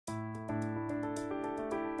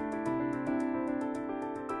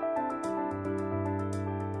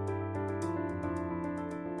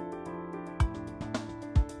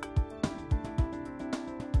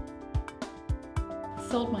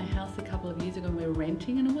sold my house a couple of years ago and we were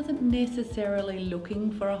renting, and I wasn't necessarily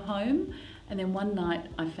looking for a home. And then one night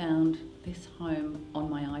I found this home on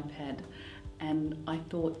my iPad and I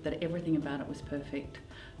thought that everything about it was perfect.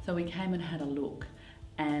 So we came and had a look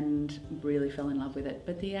and really fell in love with it.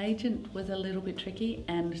 But the agent was a little bit tricky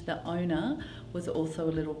and the owner was also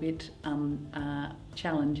a little bit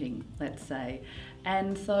challenging, let's say.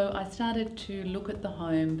 And so I started to look at the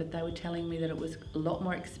home, but they were telling me that it was a lot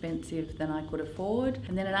more expensive than I could afford.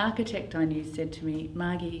 And then an architect I knew said to me,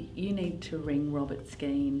 "Margie, you need to ring Robert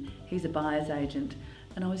Skeen. He's a buyer's agent."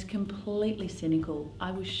 And I was completely cynical.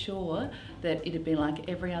 I was sure that it'd be like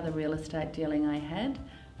every other real estate dealing I had,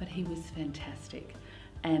 but he was fantastic.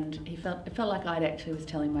 And it felt like I'd actually was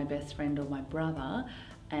telling my best friend or my brother,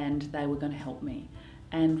 and they were going to help me.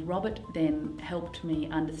 And Robert then helped me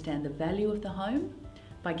understand the value of the home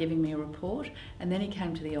by giving me a report, and then he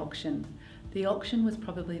came to the auction. The auction was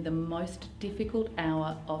probably the most difficult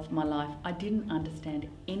hour of my life. I didn't understand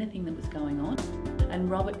anything that was going on,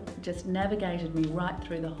 and Robert just navigated me right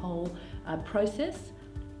through the whole process,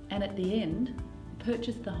 and at the end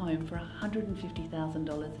purchased the home for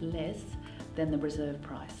 $150,000 less than the reserve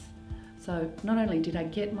price. So not only did I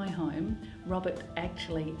get my home, Robert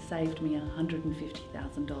actually saved me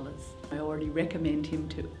 $150,000. I already recommend him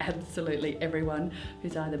to absolutely everyone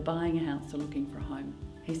who's either buying a house or looking for a home.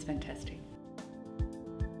 He's fantastic.